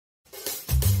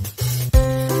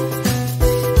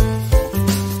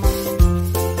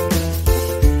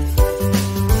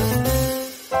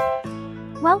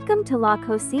Welcome to La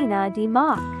Cocina de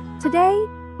MOK. Today,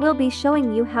 we'll be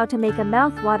showing you how to make a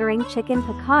mouth-watering chicken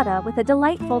piccata with a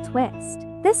delightful twist.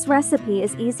 This recipe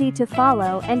is easy to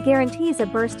follow and guarantees a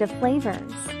burst of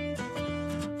flavors.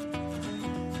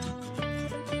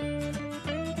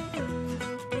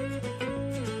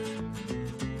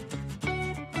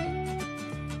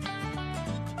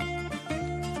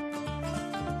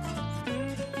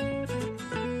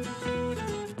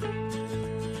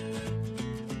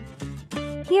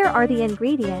 Here are the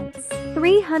ingredients.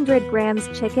 300 grams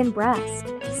chicken breast,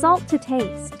 salt to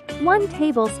taste, 1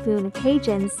 tablespoon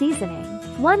Cajun seasoning,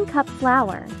 1 cup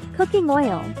flour, cooking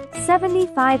oil,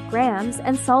 75 grams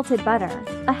unsalted butter,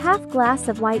 a half glass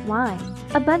of white wine,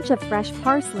 a bunch of fresh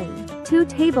parsley, 2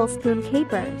 tablespoon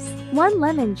capers, 1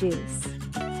 lemon juice.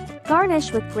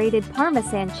 Garnish with grated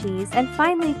Parmessan cheese and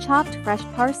finely chopped fresh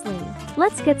parsley.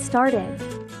 Let's get started.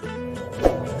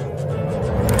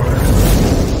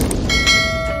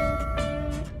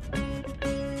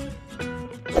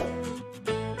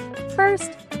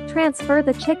 First, transfer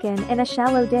the chicken in a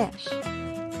shallow dish.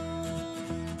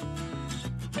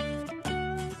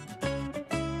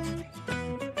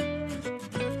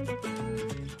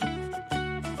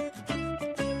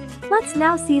 Let's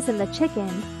now season the chicken.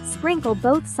 Sprinkle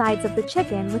both sides of the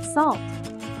chicken with salt.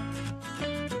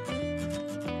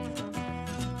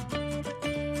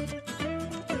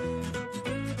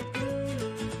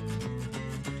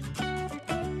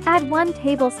 Add 1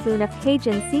 tablespoon of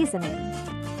Cajun seasoning.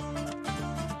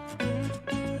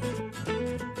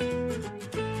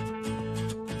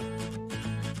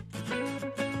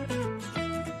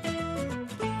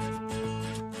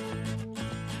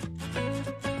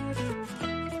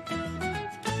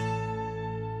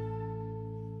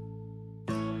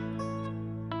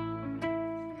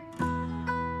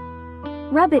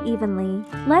 Rub it evenly.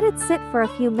 Let it sit for a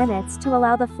few minutes to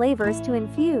allow the flavors to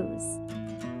infuse.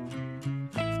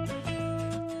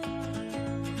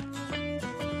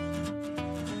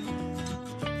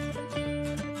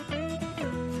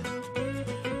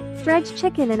 Dredge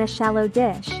chicken in a shallow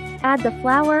dish. Add the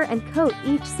flour and coat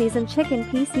each seasoned chicken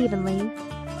piece evenly.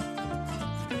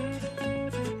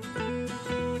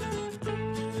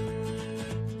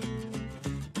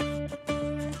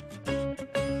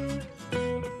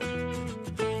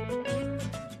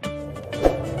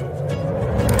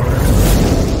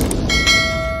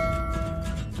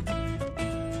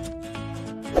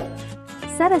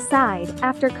 Set aside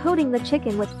after coating the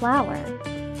chicken with flour.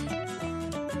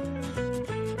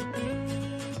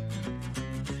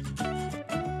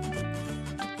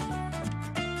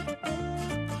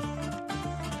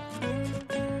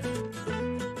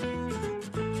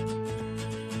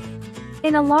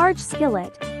 In a large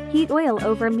skillet, heat oil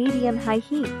over medium-high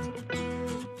heat.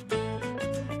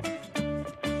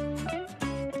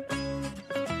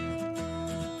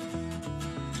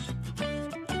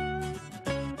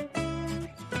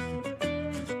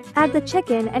 Add the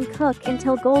chicken and cook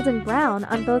until golden brown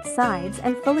on both sides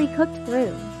and fully cooked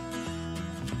through.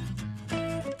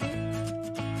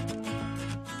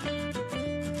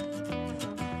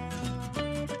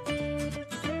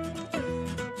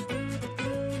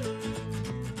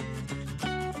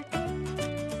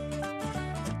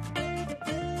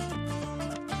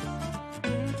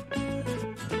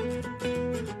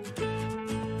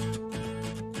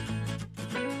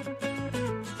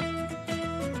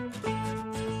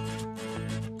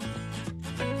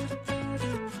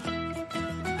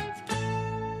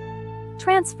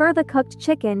 Transfer the cooked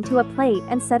chicken to a plate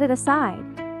and set it aside.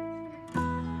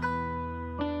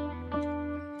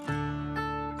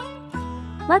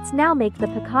 Let's now make the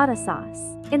piccata sauce.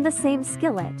 In the same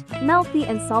skillet, melt the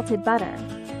unsalted butter.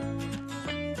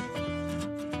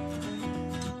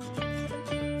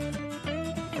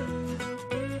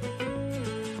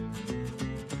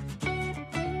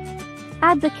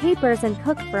 Add the capers and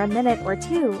cook for a minute or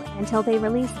two until they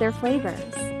release their flavors.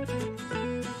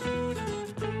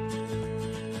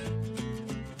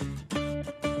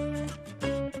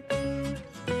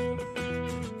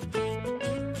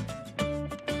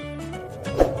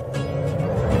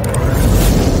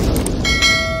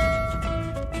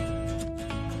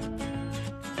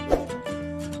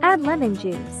 Add lemon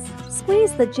juice.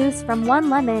 Squeeze the juice from 1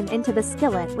 lemon into the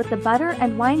skillet with the butter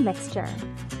and wine mixture.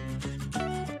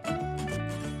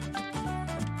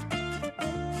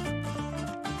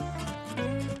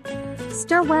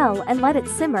 Stir well and let it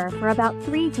simmer for about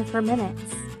 3 to 4 minutes.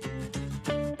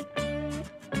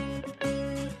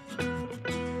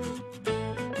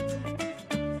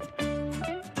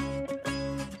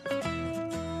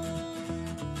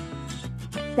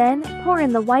 Then, pour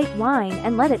in the white wine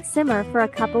and let it simmer for a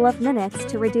couple of minutes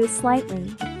to reduce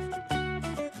slightly.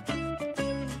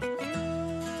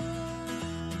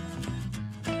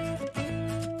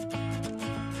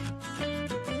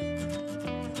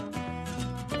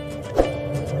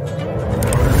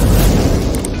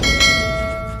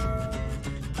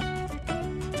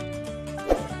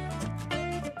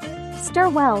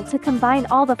 well to combine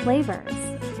all the flavors.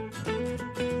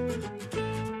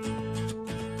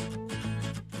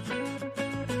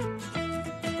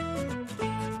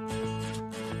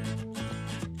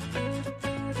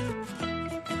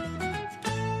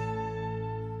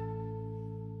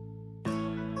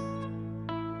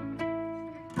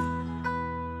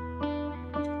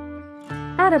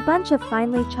 Add a bunch of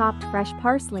finely chopped fresh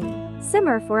parsley.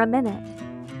 Simmer for a minute.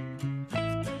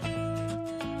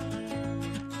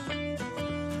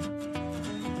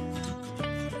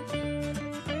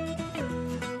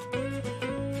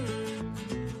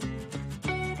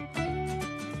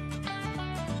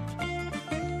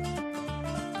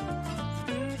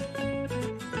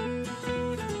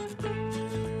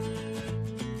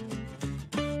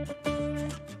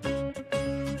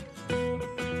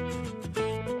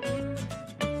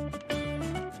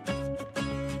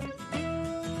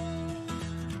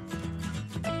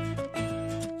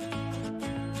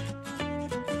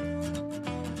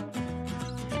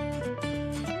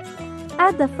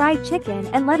 Add the fried chicken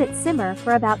and let it simmer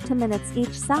for about 2 minutes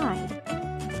each side.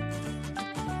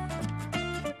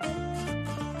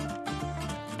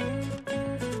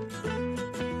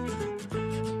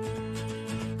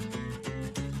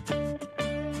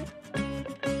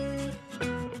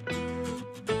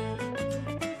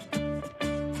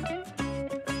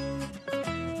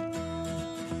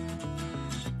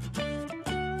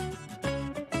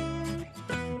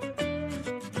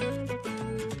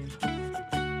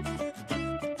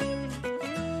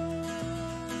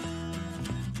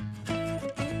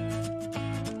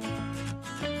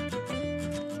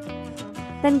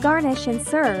 Then garnish and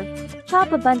serve.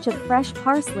 Chop a bunch of fresh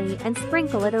parsley and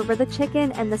sprinkle it over the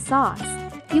chicken and the sauce.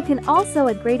 You can also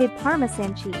add grated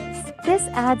Parmessan cheese. This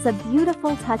adds a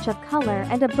beautiful touch of color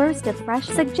and a burst of fresh.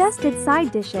 Suggested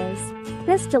side dishes.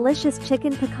 This delicious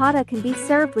chicken piccata can be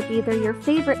served with either your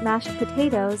favorite mashed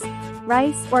potatoes,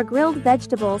 rice, or grilled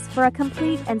vegetables for a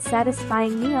complete and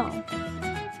satisfying meal.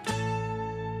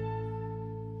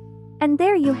 And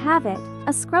there you have it,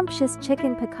 a scrumptious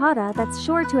chicken piccata that's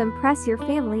sure to impress your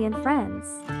family and friends.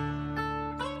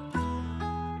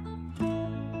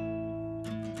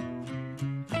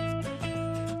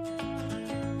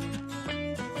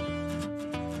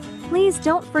 Please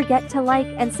don't forget to like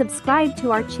and subscribe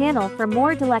to our channel for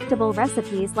more delectable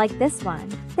recipes like this one.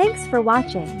 Thanks for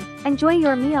watching. Enjoy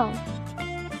your meal.